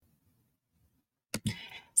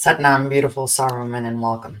Satnam, beautiful Sovereign Woman, and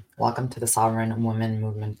welcome. Welcome to the Sovereign Woman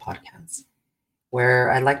Movement podcast, where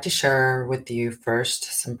I'd like to share with you first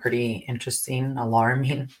some pretty interesting,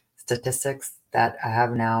 alarming statistics that I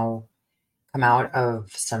have now come out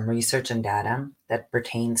of some research and data that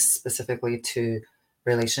pertains specifically to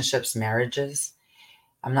relationships, marriages.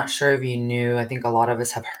 I'm not sure if you knew, I think a lot of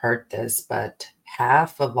us have heard this, but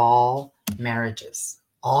half of all marriages,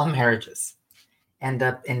 end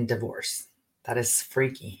up in divorce. That is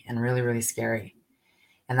freaky and really, really scary.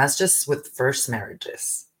 And that's just with first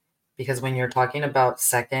marriages. Because when you're talking about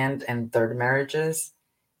second and third marriages,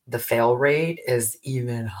 the fail rate is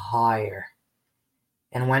even higher.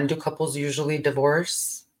 And when do couples usually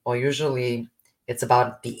divorce? Well, usually it's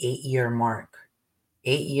about the 8-year mark.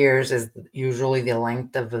 8 years is usually the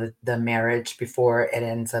length of the marriage before it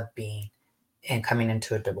ends up being and coming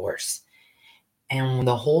into a divorce. And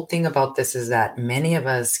the whole thing about this is that many of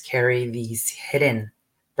us carry these hidden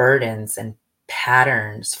burdens and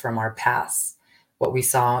patterns from our past, what we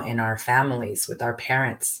saw in our families with our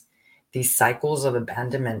parents, these cycles of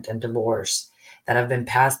abandonment and divorce that have been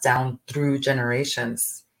passed down through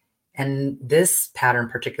generations. And this pattern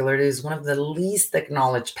particularly is one of the least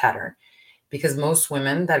acknowledged pattern because most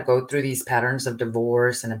women that go through these patterns of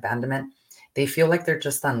divorce and abandonment, they feel like they're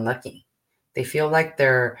just unlucky. They feel like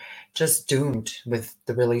they're just doomed with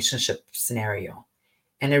the relationship scenario.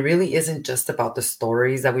 And it really isn't just about the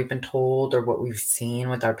stories that we've been told or what we've seen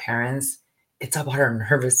with our parents. It's about our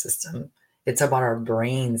nervous system. It's about our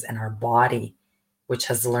brains and our body, which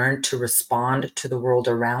has learned to respond to the world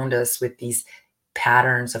around us with these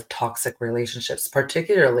patterns of toxic relationships,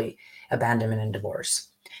 particularly abandonment and divorce.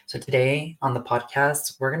 So today on the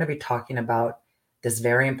podcast, we're going to be talking about this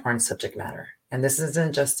very important subject matter. And this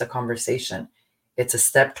isn't just a conversation. It's a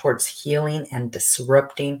step towards healing and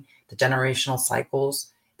disrupting the generational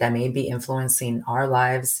cycles that may be influencing our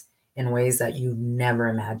lives in ways that you never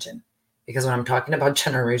imagined. Because when I'm talking about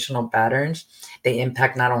generational patterns, they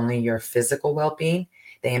impact not only your physical well-being,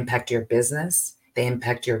 they impact your business, they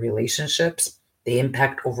impact your relationships, they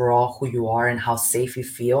impact overall who you are and how safe you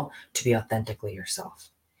feel to be authentically yourself.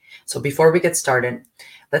 So before we get started,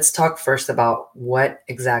 let's talk first about what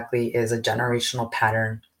exactly is a generational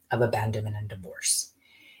pattern of abandonment and divorce.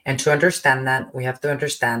 And to understand that, we have to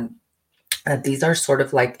understand that these are sort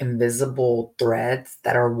of like invisible threads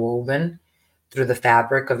that are woven through the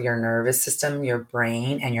fabric of your nervous system, your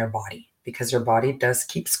brain, and your body, because your body does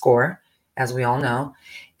keep score, as we all know,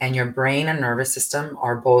 and your brain and nervous system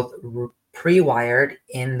are both pre-wired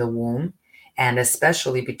in the womb, and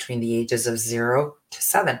especially between the ages of 0 to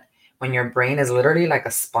 7, when your brain is literally like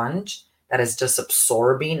a sponge that is just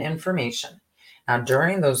absorbing information. Now,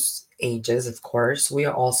 during those ages, of course, we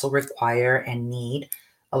also require and need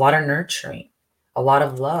a lot of nurturing, a lot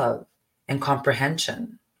of love and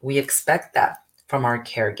comprehension. We expect that from our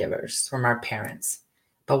caregivers, from our parents.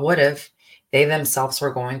 But what if they themselves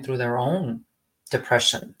were going through their own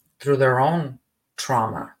depression, through their own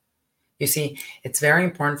trauma? You see, it's very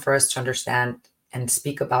important for us to understand and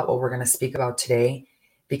speak about what we're going to speak about today,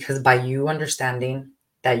 because by you understanding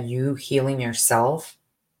that you healing yourself,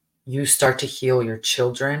 you start to heal your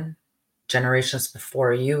children, generations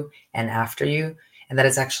before you and after you, and that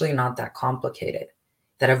it's actually not that complicated.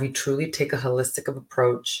 That if we truly take a holistic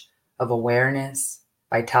approach of awareness,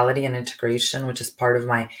 vitality, and integration, which is part of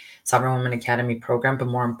my Sovereign Women Academy program, but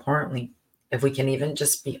more importantly, if we can even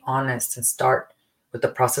just be honest and start with the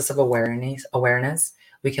process of awareness,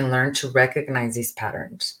 we can learn to recognize these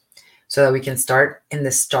patterns so that we can start in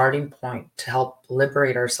the starting point to help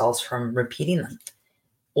liberate ourselves from repeating them.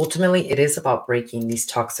 Ultimately, it is about breaking these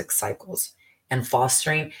toxic cycles and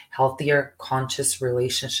fostering healthier, conscious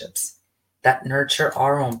relationships that nurture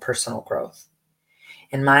our own personal growth.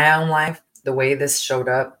 In my own life, the way this showed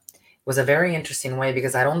up was a very interesting way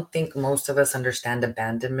because I don't think most of us understand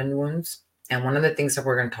abandonment wounds. And one of the things that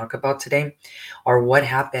we're going to talk about today are what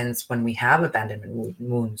happens when we have abandonment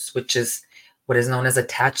wounds, which is what is known as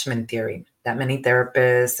attachment theory that many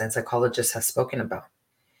therapists and psychologists have spoken about.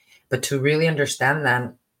 But to really understand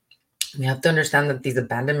that, we have to understand that these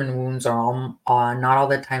abandonment wounds are not all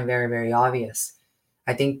the time very, very obvious.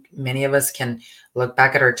 I think many of us can look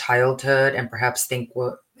back at our childhood and perhaps think,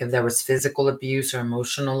 well, if there was physical abuse or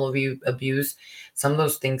emotional abuse, some of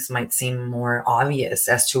those things might seem more obvious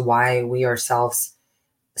as to why we ourselves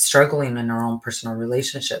struggling in our own personal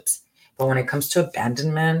relationships. But when it comes to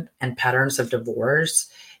abandonment and patterns of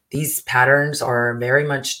divorce, these patterns are very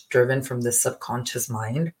much driven from the subconscious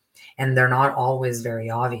mind, and they're not always very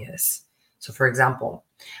obvious. So for example,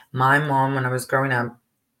 my mom, when I was growing up,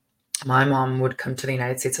 my mom would come to the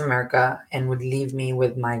United States of America and would leave me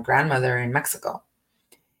with my grandmother in Mexico.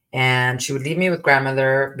 And she would leave me with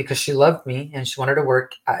grandmother because she loved me and she wanted to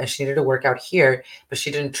work. She needed to work out here, but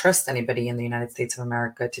she didn't trust anybody in the United States of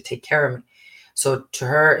America to take care of me. So to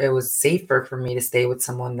her, it was safer for me to stay with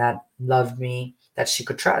someone that loved me, that she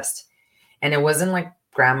could trust. And it wasn't like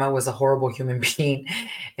grandma was a horrible human being.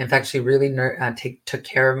 In fact, she really took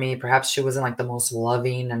care of me. Perhaps she wasn't like the most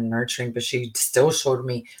loving and nurturing, but she still showed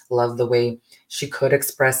me love the way she could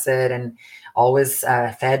express it, and always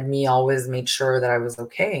fed me, always made sure that I was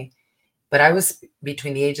okay. But I was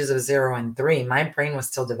between the ages of 0 and 3. My brain was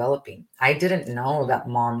still developing. I didn't know that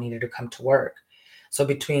mom needed to come to work. So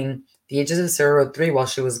between the ages of 0 and 3, while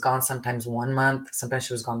she was gone sometimes 1 month, sometimes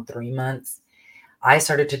she was gone 3 months, I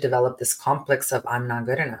started to develop this complex of I'm not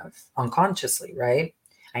good enough unconsciously, right?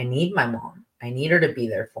 I need my mom. I need her to be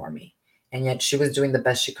there for me. And yet she was doing the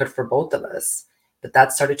best she could for both of us. But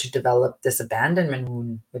that started to develop this abandonment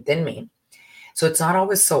wound within me. So it's not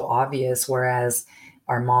always so obvious, whereas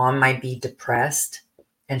our mom might be depressed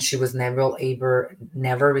and she was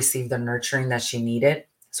never received the nurturing that she needed.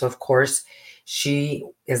 So of course, she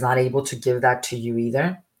is not able to give that to you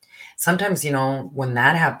either. Sometimes, when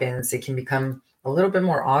that happens, it can become a little bit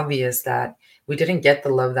more obvious that we didn't get the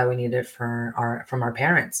love that we needed from our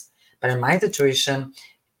parents. But in my situation,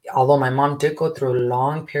 although my mom did go through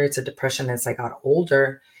long periods of depression as I got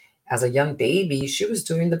older, as a young baby, she was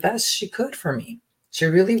doing the best she could for me. She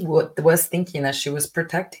really was thinking that she was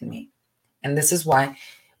protecting me. And this is why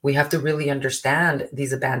we have to really understand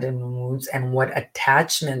these abandonment wounds and what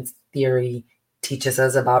attachment theory teaches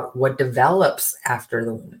us about what develops after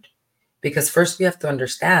the wound. Because first we have to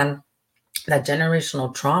understand that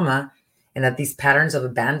generational trauma and that these patterns of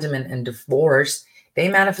abandonment and divorce, they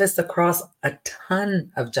manifest across a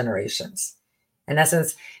ton of generations. In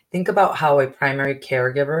essence, think about how a primary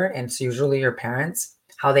caregiver, and it's usually your parents,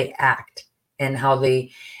 how they act and how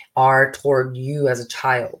they are toward you as a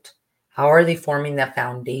child. How are they forming that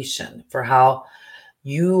foundation for how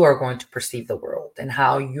you are going to perceive the world and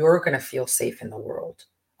how you're going to feel safe in the world?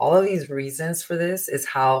 All of these reasons for this is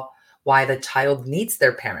why the child needs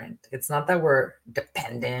their parent. It's not that we're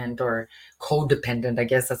dependent or codependent. I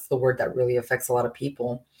guess that's the word that really affects a lot of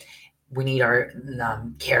people. We need our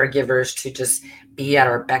caregivers to just be at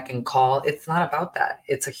our beck and call. It's not about that.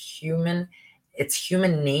 It's human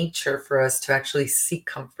nature for us to actually seek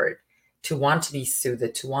comfort, to want to be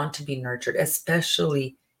soothed, to want to be nurtured,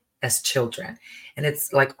 especially as children. And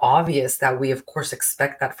it's like obvious that we of course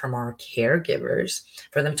expect that from our caregivers,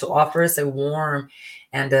 for them to offer us a warm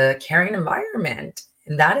and a caring environment.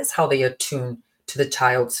 And that is how they attune to the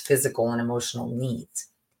child's physical and emotional needs,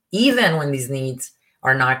 even when these needs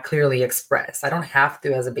are not clearly expressed. I don't have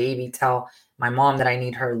to, as a baby, tell my mom that I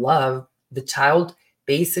need her love. The child,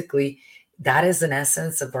 basically, that is an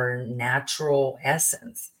essence of our natural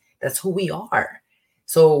essence. That's who we are.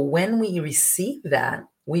 So when we receive that,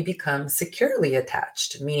 we become securely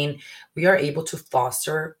attached, meaning we are able to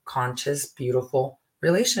foster conscious, beautiful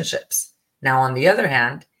relationships. Now, on the other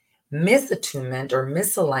hand, misattunement or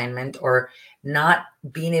misalignment, or not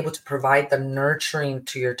being able to provide the nurturing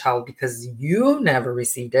to your child because you never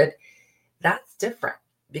received it, that's different,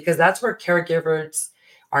 because that's where caregivers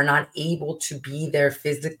are not able to be there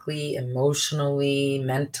physically, emotionally,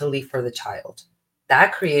 mentally for the child.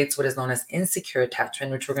 That creates what is known as insecure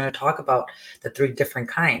attachment, which we're going to talk about the 3 different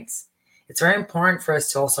kinds. It's very important for us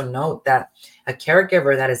to also note that a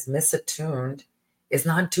caregiver that is misattuned is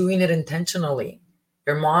not doing it intentionally.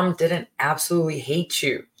 Your mom didn't absolutely hate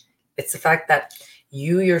you. It's the fact that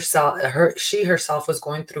she herself was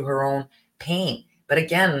going through her own pain. But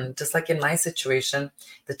again, just like in my situation,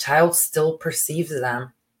 the child still perceives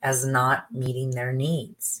them as not meeting their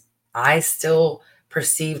needs. I still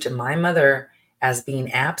perceived my mother as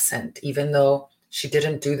being absent, even though she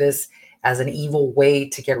didn't do this as an evil way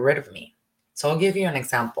to get rid of me. So I'll give you an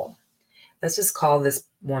example. Let's just call this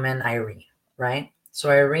woman Irene, right? So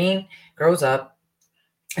Irene grows up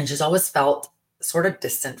and she's always felt sort of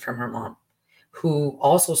distant from her mom, who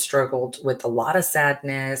also struggled with a lot of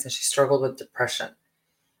sadness, and she struggled with depression.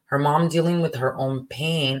 Her mom, dealing with her own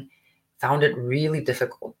pain, found it really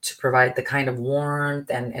difficult to provide the kind of warmth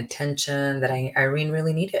and attention that Irene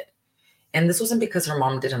really needed. And this wasn't because her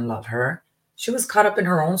mom didn't love her. She was caught up in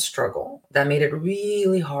her own struggle that made it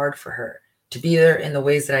really hard for her to be there in the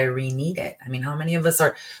ways that Irene needed. I mean, how many of us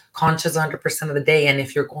are conscious 100% of the day? And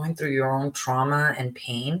if you're going through your own trauma and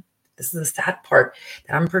pain, this is the sad part,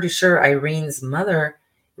 that I'm pretty sure Irene's mother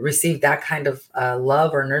received that kind of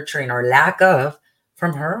love or nurturing or lack of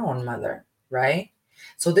from her own mother, right?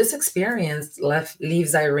 So this experience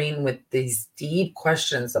leaves Irene with these deep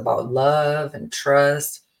questions about love and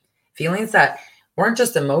trust, feelings that weren't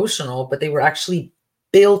just emotional, but they were actually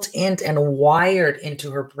built in and wired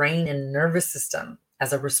into her brain and nervous system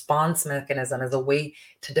as a response mechanism, as a way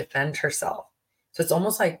to defend herself. So it's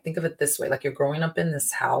almost like, think of it this way, like you're growing up in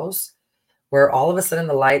this house where all of a sudden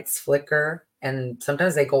the lights flicker and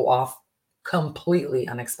sometimes they go off completely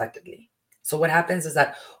unexpectedly. So what happens is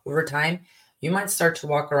that over time, you might start to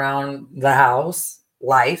walk around the house,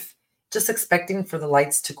 life, just expecting for the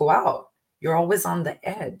lights to go out. You're always on the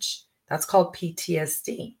edge. That's called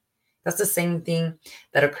PTSD. That's the same thing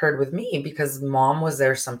that occurred with me because mom was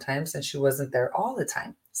there sometimes and she wasn't there all the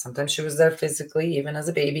time. Sometimes she was there physically, even as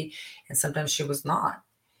a baby, and sometimes she was not.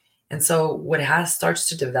 And so what has starts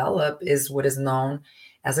to develop is what is known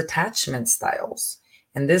as attachment styles.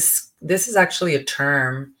 And this is actually a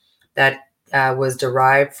term that was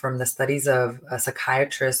derived from the studies of a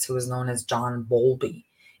psychiatrist who was known as John Bowlby.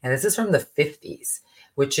 And this is from the 50s,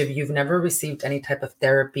 which if you've never received any type of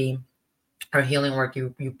therapy or healing work,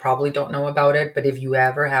 you probably don't know about it. But if you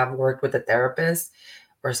ever have worked with a therapist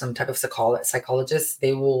or some type of psychologist,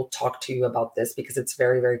 they will talk to you about this because it's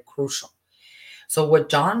very, very crucial. So what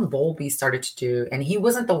John Bowlby started to do, and he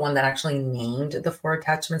wasn't the one that actually named the four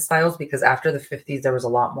attachment styles because after the 50s, there was a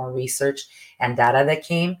lot more research and data that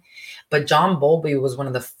came. But John Bowlby was one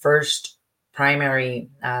of the first primary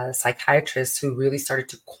psychiatrists who really started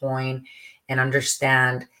to coin and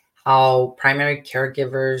understand how primary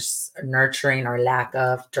caregivers nurturing or lack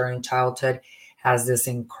of during childhood has this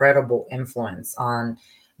incredible influence on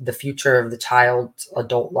the future of the child's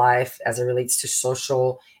adult life as it relates to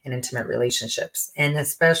social and intimate relationships, and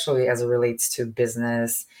especially as it relates to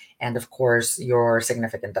business and, of course, your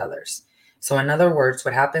significant others. So, in other words,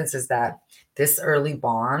 what happens is that this early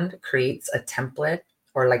bond creates a template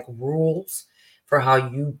or like rules for how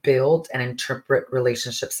you build and interpret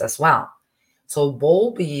relationships as well. So,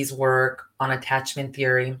 Bowlby's work on attachment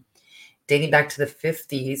theory dating back to the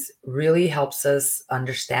 50s really helps us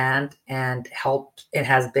understand and help it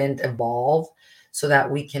has been evolved so that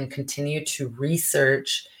we can continue to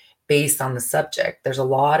research based on the subject. There's a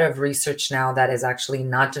lot of research now that is actually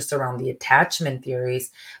not just around the attachment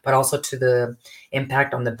theories, but also to the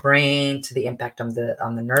impact on the brain, to the impact on the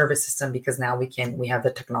nervous system, because now we have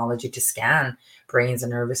the technology to scan brains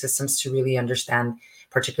and nervous systems to really understand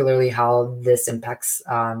particularly how this impacts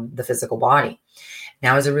the physical body.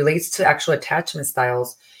 Now, as it relates to actual attachment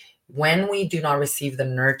styles, when we do not receive the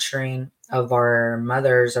nurturing of our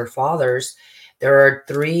mothers or fathers, there are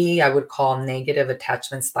three I would call negative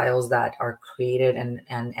attachment styles that are created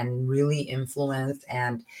and really influence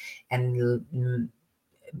and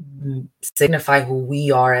signify who we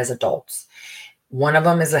are as adults. One of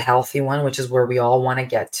them is a healthy one, which is where we all want to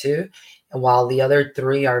get to, while the other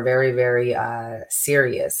three are very, very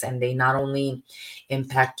serious. And they not only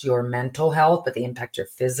impact your mental health, but they impact your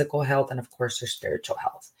physical health and, of course, your spiritual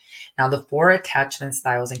health. Now, the four attachment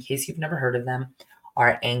styles, in case you've never heard of them,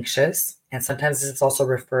 are anxious, and sometimes it's also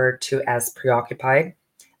referred to as preoccupied,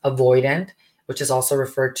 avoidant, which is also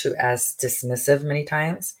referred to as dismissive many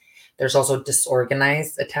times. There's also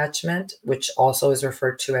disorganized attachment, which also is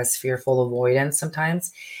referred to as fearful avoidance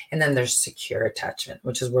sometimes. And then there's secure attachment,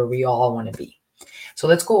 which is where we all want to be. So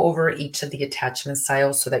let's go over each of the attachment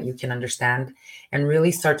styles so that you can understand and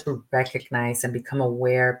really start to recognize and become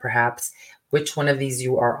aware, perhaps, which one of these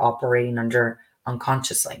you are operating under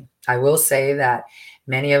unconsciously. I will say that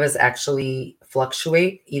many of us actually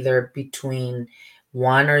fluctuate either between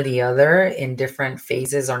one or the other in different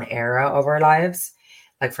phases or an era of our lives.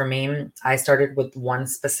 Like for me, I started with one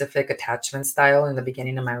specific attachment style in the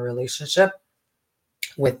beginning of my relationship.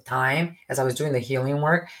 With time, as I was doing the healing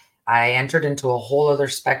work, I entered into a whole other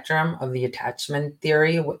spectrum of the attachment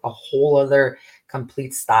theory with a whole other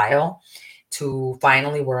complete style to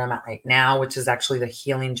finally where I'm at right now, which is actually the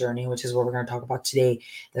healing journey, which is what we're going to talk about today,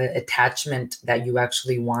 the attachment that you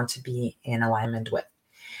actually want to be in alignment with.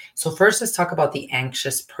 So first, let's talk about the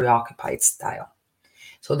anxious preoccupied style.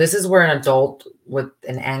 So this is where an adult with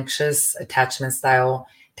an anxious attachment style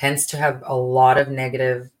tends to have a lot of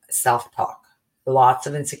negative self-talk, lots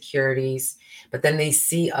of insecurities, but then they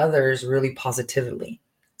see others really positively.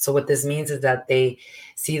 So what this means is that they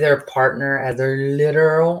see their partner as their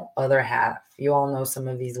literal other half. You all know some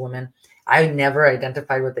of these women. I never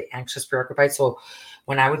identified with the anxious preoccupied. So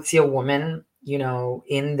when I would see a woman,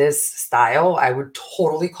 in this style, I would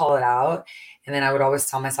totally call it out. And then I would always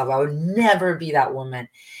tell myself I would never be that woman,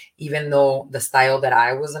 even though the style that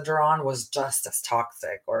I was drawn was just as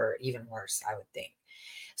toxic or even worse, I would think.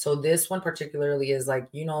 So this one particularly is like,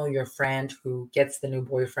 your friend who gets the new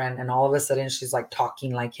boyfriend and all of a sudden she's like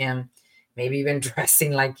talking like him, maybe even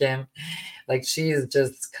dressing like him. Like she is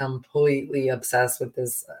just completely obsessed with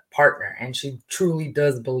this partner. And she truly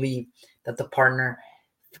does believe that the partner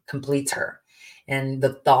completes her. And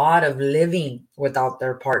the thought of living without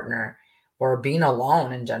their partner or being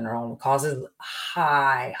alone in general causes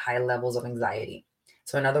high levels of anxiety.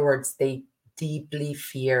 So, in other words, they deeply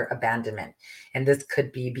fear abandonment. And this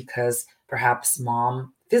could be because perhaps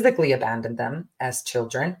mom physically abandoned them as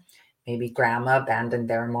children. Maybe grandma abandoned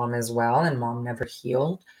their mom as well, and mom never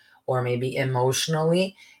healed. Or maybe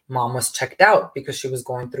emotionally, mom was checked out because she was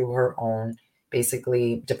going through her own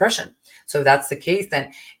basically depression. So if that's the case,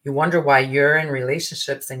 then you wonder why you're in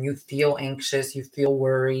relationships and you feel anxious, you feel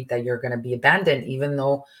worried that you're going to be abandoned, even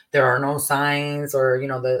though there are no signs, or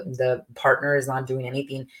the partner is not doing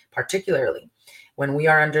anything particularly. When we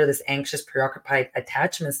are under this anxious, preoccupied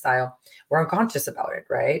attachment style, we're unconscious about it,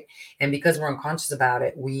 right? And because we're unconscious about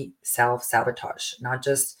it, we self-sabotage, not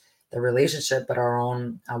just the relationship, but our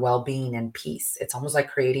own well-being and peace. It's almost like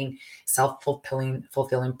creating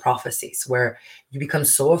fulfilling prophecies, where you become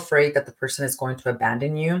so afraid that the person is going to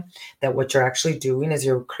abandon you, that what you're actually doing is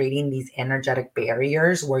you're creating these energetic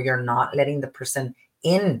barriers where you're not letting the person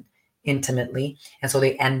in intimately, and so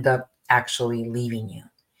they end up actually leaving you.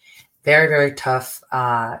 Very tough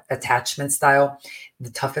attachment style. The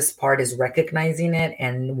toughest part is recognizing it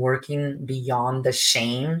and working beyond the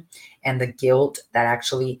shame and the guilt that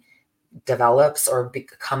actually develops or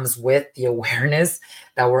comes with the awareness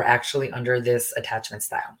that we're actually under this attachment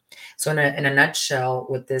style. So in a nutshell,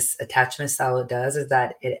 what this attachment style does is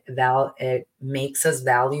that it makes us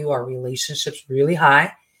value our relationships really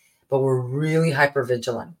high, but we're really hyper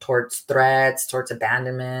vigilant towards threats, towards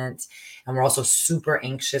abandonment, and we're also super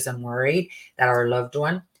anxious and worried that our loved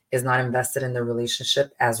one is not invested in the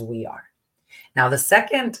relationship as we are. Now, the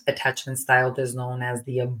second attachment style is known as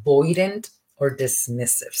the avoidant or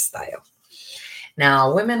dismissive style.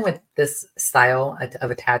 Now, women with this style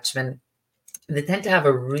of attachment, they tend to have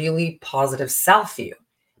a really positive self view,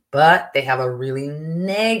 but they have a really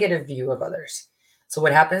negative view of others. So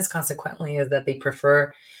what happens consequently is that they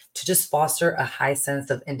prefer to just foster a high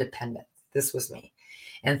sense of independence. This was me.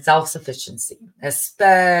 And self-sufficiency,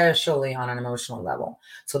 especially on an emotional level.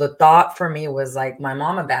 So the thought for me was like, my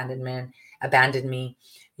mom abandoned me.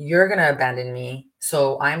 You're going to abandon me.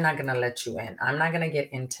 So I'm not going to let you in. I'm not going to get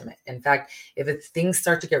intimate. In fact, if things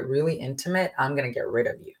start to get really intimate, I'm going to get rid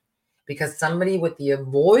of you. Because somebody with the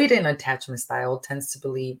avoidant attachment style tends to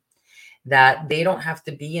believe that they don't have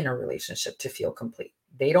to be in a relationship to feel complete.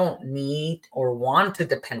 They don't need or want to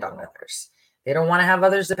depend on others. They don't want to have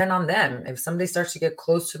others depend on them. If somebody starts to get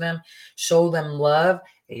close to them, show them love,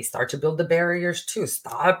 they start to build the barriers too.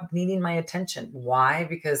 Stop needing my attention. Why?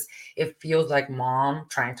 Because it feels like mom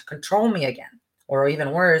trying to control me again. Or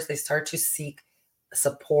even worse, they start to seek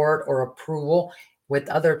support or approval with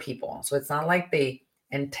other people. So it's not like they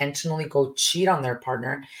intentionally go cheat on their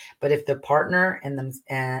partner, but if the partner and them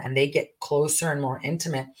and they get closer and more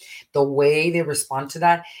intimate, the way they respond to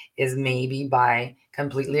that is maybe by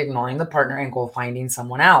completely ignoring the partner and go finding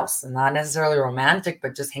someone else, and not necessarily romantic,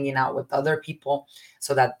 but just hanging out with other people,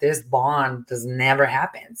 so that this bond does never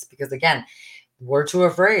happens. Because again, we're too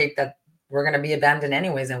afraid that we're going to be abandoned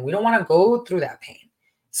anyways, and we don't want to go through that pain.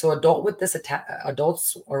 So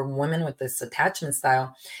adults or women with this attachment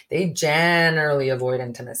style, they generally avoid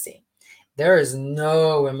intimacy. There is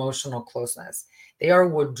no emotional closeness. They are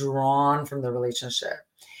withdrawn from the relationship.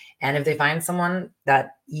 And if they find someone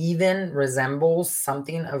that even resembles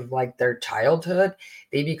something of like their childhood,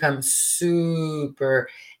 they become super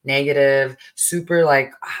negative, super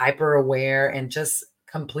like hyper aware, and just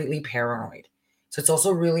completely paranoid. So it's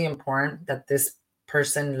also really important that this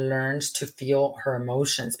person learns to feel her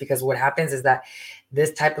emotions, because what happens is that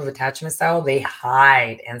this type of attachment style, they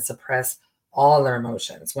hide and suppress all their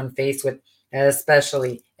emotions when faced with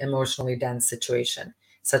especially emotionally dense situation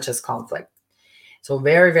such as conflict. So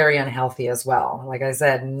very unhealthy as well. Like I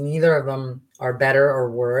said, neither of them are better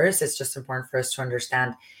or worse. It's just important for us to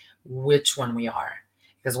understand which one we are.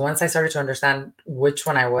 Because once I started to understand which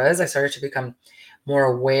one I was, I started to become more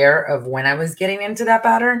aware of when I was getting into that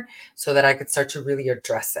pattern, so that I could start to really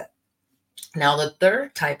address it. Now, the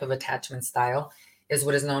third type of attachment style is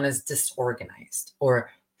what is known as disorganized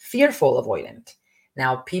or fearful avoidant.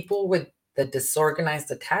 Now, people with the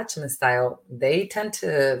disorganized attachment style, they tend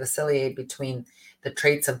to vacillate between the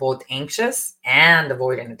traits of both anxious and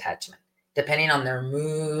avoidant attachment, depending on their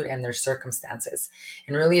mood and their circumstances.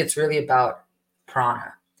 And really, it's really about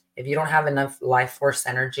prana. If you don't have enough life force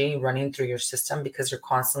energy running through your system because you're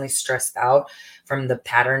constantly stressed out from the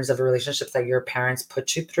patterns of relationships that your parents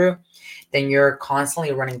put you through, then you're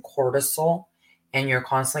constantly running cortisol and you're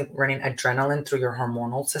constantly running adrenaline through your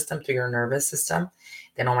hormonal system, through your nervous system.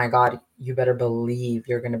 then oh my God, you better believe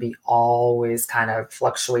you're going to be always kind of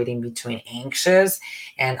fluctuating between anxious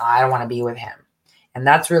and I don't want to be with him. And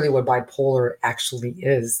that's really what bipolar actually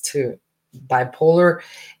is too. Bipolar,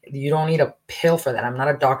 you don't need a pill for that. I'm not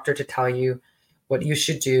a doctor to tell you what you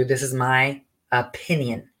should do. This is my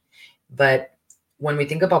opinion. But when we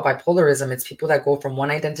think about bipolarism, it's people that go from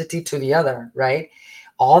one identity to the other, right?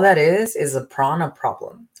 All that is a prana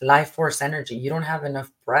problem, life force energy. You don't have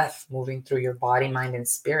enough breath moving through your body, mind, and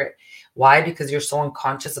spirit. Why? Because you're so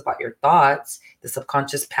unconscious about your thoughts, the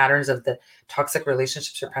subconscious patterns of the toxic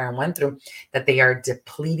relationships your parent went through, that they are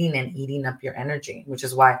depleting and eating up your energy, which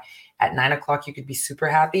is why at 9 o'clock you could be super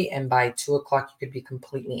happy, and by 2 o'clock you could be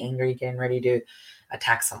completely angry, getting ready to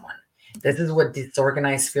attack someone. This is what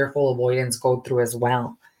disorganized, fearful avoidance go through as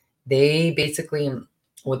well. They basically,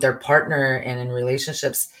 with their partner and in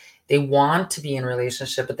relationships, they want to be in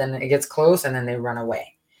relationship, but then it gets close and then they run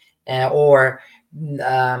away. Or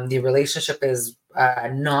the relationship is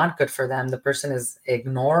not good for them. The person is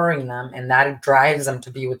ignoring them, and that drives them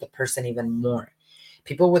to be with the person even more.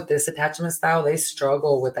 People with this attachment style, they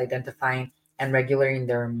struggle with identifying and regulating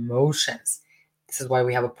their emotions. This is why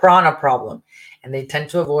we have a prana problem. And they tend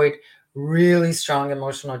to avoid really strong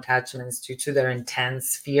emotional attachments due to their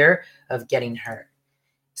intense fear of getting hurt.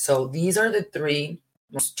 So these are the three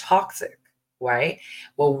most toxic, right?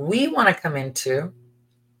 What we want to come into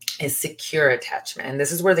is secure attachment. And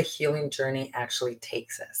this is where the healing journey actually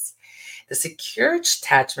takes us. The secure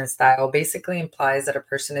attachment style basically implies that a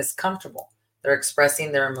person is comfortable. They're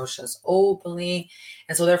expressing their emotions openly.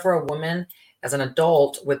 And so therefore a woman as an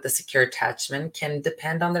adult with the secure attachment can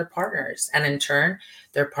depend on their partners. And in turn,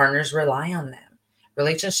 their partners rely on them.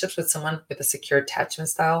 Relationships with someone with a secure attachment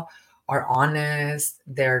style are honest,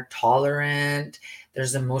 they're tolerant,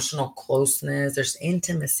 there's emotional closeness, there's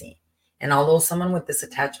intimacy. And although someone with this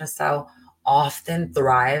attachment style often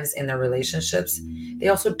thrives in their relationships, they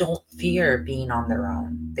also don't fear being on their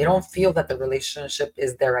own. They don't feel that the relationship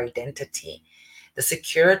is their identity. The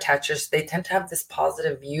secure attachers, they tend to have this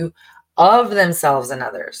positive view of themselves and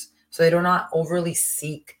others. So they do not overly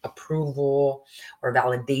seek approval or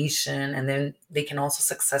validation. And then they can also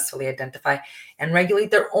successfully identify and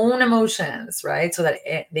regulate their own emotions, right? So that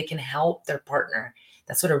they can help their partner.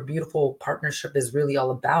 That's what a beautiful partnership is really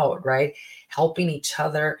all about, right? Helping each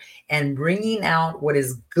other and bringing out what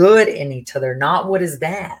is good in each other, not what is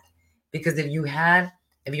bad. Because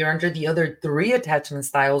if you're under the other three attachment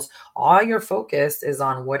styles, all your focus is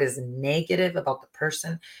on what is negative about the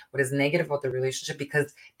person, what is negative about the relationship,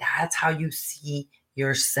 because that's how you see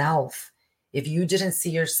yourself. If you didn't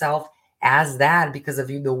see yourself as that because of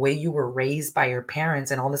the way you were raised by your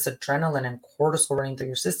parents and all this adrenaline and cortisol running through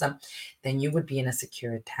your system, then you would be in a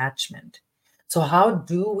secure attachment. So how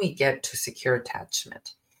do we get to secure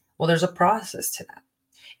attachment? Well, there's a process to that.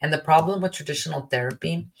 And the problem with traditional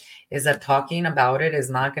therapy is that talking about it is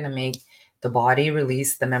not going to make the body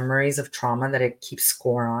release the memories of trauma that it keeps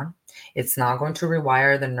score on. It's not going to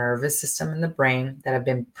rewire the nervous system in the brain that have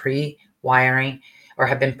been pre-wiring or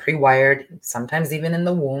have been pre-wired, sometimes even in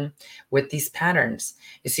the womb, with these patterns.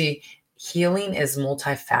 You see, healing is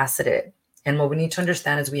multifaceted. And what we need to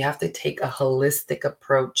understand is we have to take a holistic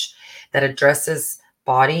approach that addresses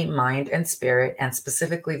body, mind, and spirit, and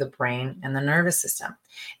specifically the brain and the nervous system. And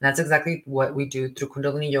that's exactly what we do through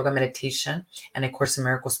Kundalini Yoga meditation and A Course in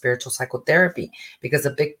Miracles spiritual psychotherapy, because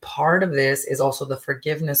a big part of this is also the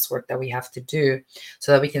forgiveness work that we have to do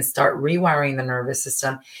so that we can start rewiring the nervous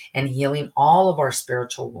system and healing all of our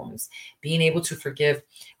spiritual wounds, being able to forgive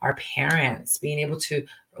our parents, being able to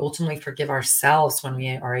ultimately forgive ourselves when we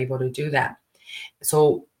are able to do that.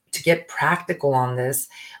 So to get practical on this,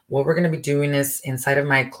 what we're going to be doing is inside of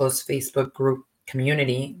my close Facebook group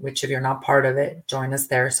community, which if you're not part of it, join us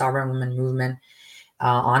there, Sovereign Women Movement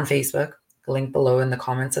on Facebook, link below in the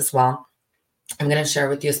comments as well. I'm going to share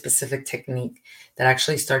with you a specific technique that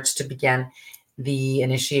actually starts to begin the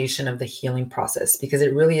initiation of the healing process, because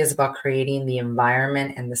it really is about creating the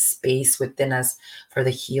environment and the space within us for the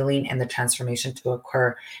healing and the transformation to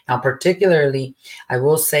occur. Now, particularly, I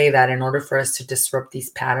will say that in order for us to disrupt these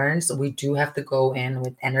patterns, we do have to go in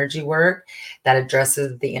with energy work that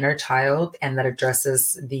addresses the inner child and that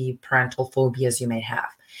addresses the parental phobias you may have.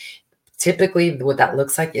 Typically, what that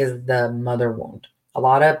looks like is the mother wound. A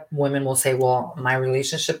lot of women will say, well, my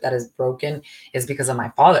relationship that is broken is because of my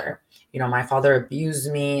father. You know, my father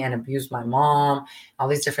abused me and abused my mom. All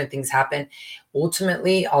these different things happen.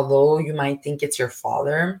 Ultimately, although you might think it's your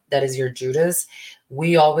father that is your Judas,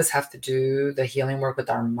 we always have to do the healing work with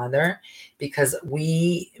our mother, because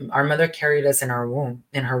our mother carried us in her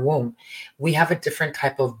womb. We have a different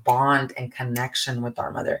type of bond and connection with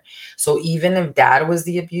our mother. So even if dad was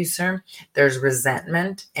the abuser, there's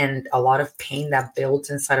resentment and a lot of pain that builds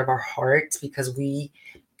inside of our hearts, because we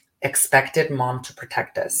expected mom to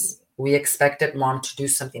protect us. We expected mom to do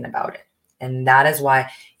something about it. And that is why,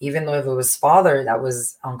 even though if it was father that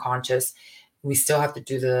was unconscious, we still have to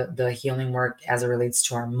do the healing work as it relates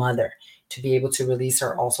to our mother, to be able to release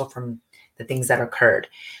her also from the things that occurred.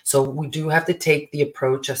 So we do have to take the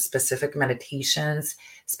approach of specific meditations,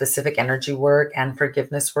 specific energy work, and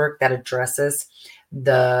forgiveness work that addresses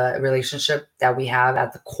the relationship that we have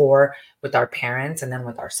at the core with our parents and then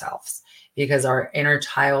with ourselves, because our inner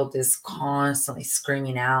child is constantly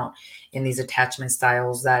screaming out in these attachment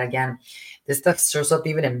styles that, again, this stuff shows up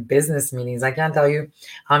even in business meetings. I can't tell you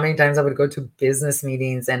how many times I would go to business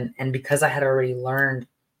meetings, and because I had already learned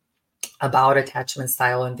about attachment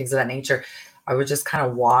style and things of that nature, I would just kind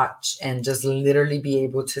of watch and just literally be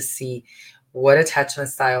able to see what attachment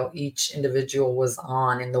style each individual was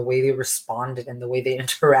on, and the way they responded and the way they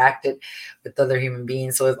interacted with other human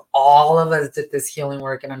beings. So if all of us did this healing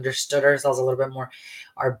work and understood ourselves a little bit more,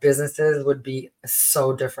 our businesses would be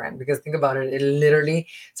so different. Because think about it, it literally,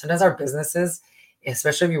 sometimes our businesses,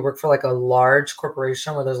 especially if you work for like a large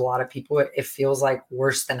corporation where there's a lot of people, it feels like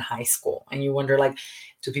worse than high school. And you wonder, like,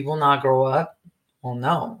 do people not grow up? Well,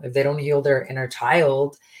 no. If they don't heal their inner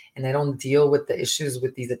child and they don't deal with the issues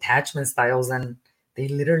with these attachment styles, then they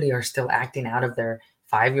literally are still acting out of their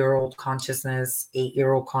 5-year-old consciousness,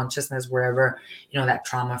 8-year-old consciousness, wherever, that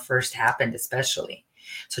trauma first happened, especially.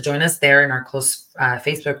 So join us there in our close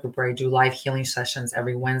Facebook group, where I do live healing sessions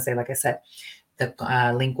every Wednesday. Like I said, the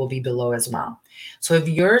link will be below as well. So if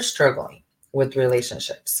you're struggling with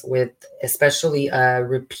relationships, with especially a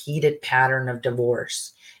repeated pattern of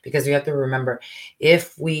divorce, because you have to remember,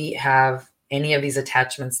 if we have any of these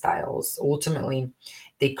attachment styles, ultimately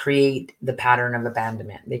they create the pattern of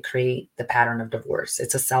abandonment. They create the pattern of divorce.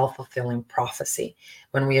 It's a self-fulfilling prophecy.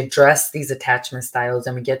 When we address these attachment styles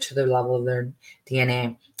and we get to the level of their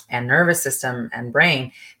DNA and nervous system and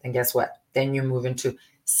brain, then guess what? Then you move into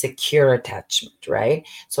secure attachment, right?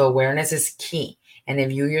 So awareness is key. And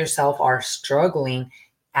if you yourself are struggling,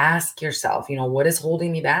 ask yourself, what is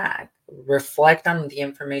holding me back? Reflect on the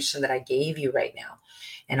information that I gave you right now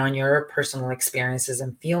and on your personal experiences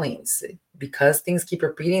and feelings. Because things keep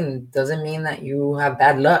repeating doesn't mean that you have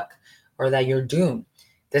bad luck or that you're doomed.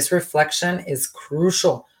 This reflection is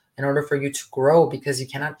crucial in order for you to grow, because you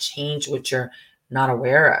cannot change what you're not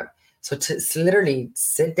aware of. So to literally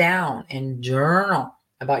sit down and journal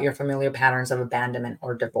about your familiar patterns of abandonment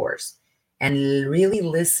or divorce, and really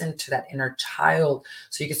listen to that inner child,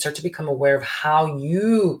 so you can start to become aware of how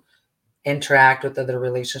you interact with other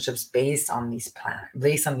relationships based on these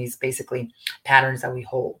basically patterns that we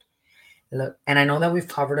hold. Look, and I know that we've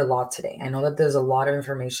covered a lot today. I know that there's a lot of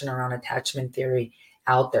information around attachment theory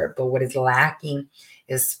out there, but what is lacking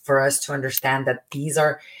is for us to understand that these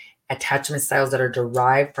are attachment styles that are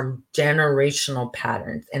derived from generational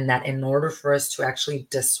patterns, and that in order for us to actually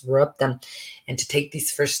disrupt them and to take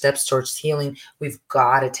these first steps towards healing, we've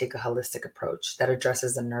got to take a holistic approach that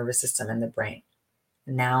addresses the nervous system and the brain.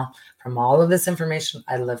 Now, from all of this information,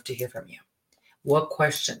 I'd love to hear from you. What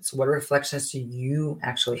questions, what reflections do you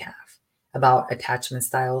actually have about attachment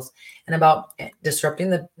styles and about disrupting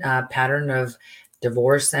the pattern of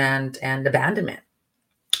divorce and abandonment?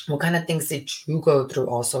 What kind of things did you go through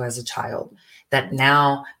also as a child that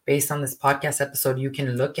now, based on this podcast episode, you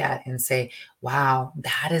can look at and say, wow,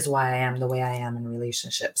 that is why I am the way I am in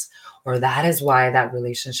relationships, or that is why that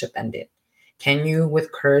relationship ended? Can you,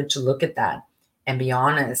 with courage, look at that and be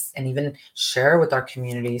honest and even share with our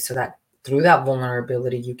community, so that through that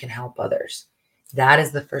vulnerability, you can help others? That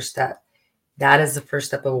is the first step. That is the first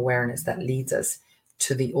step of awareness that leads us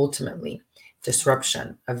to the ultimately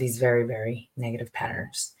disruption of these very, very negative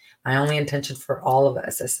patterns. My only intention for all of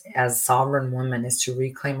us as sovereign women is to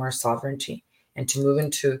reclaim our sovereignty and to move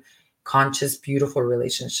into conscious, beautiful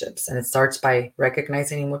relationships. And it starts by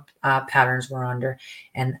recognizing what patterns we're under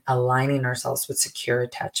and aligning ourselves with secure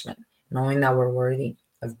attachment, knowing that we're worthy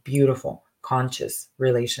of beautiful, conscious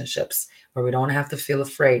relationships where we don't have to feel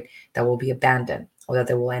afraid that we'll be abandoned or that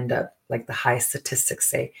they will end up, like the high statistics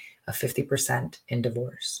say, of 50% in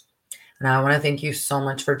divorce. And I want to thank you so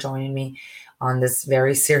much for joining me on this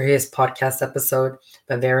very serious podcast episode,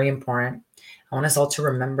 but very important. I want us all to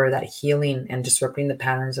remember that healing and disrupting the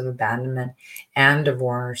patterns of abandonment and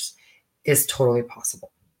divorce is totally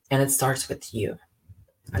possible. And it starts with you.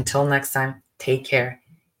 Until next time, take care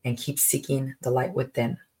and keep seeking the light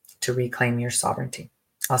within. to reclaim your sovereignty.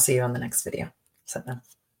 I'll see you on the next video. Satnam.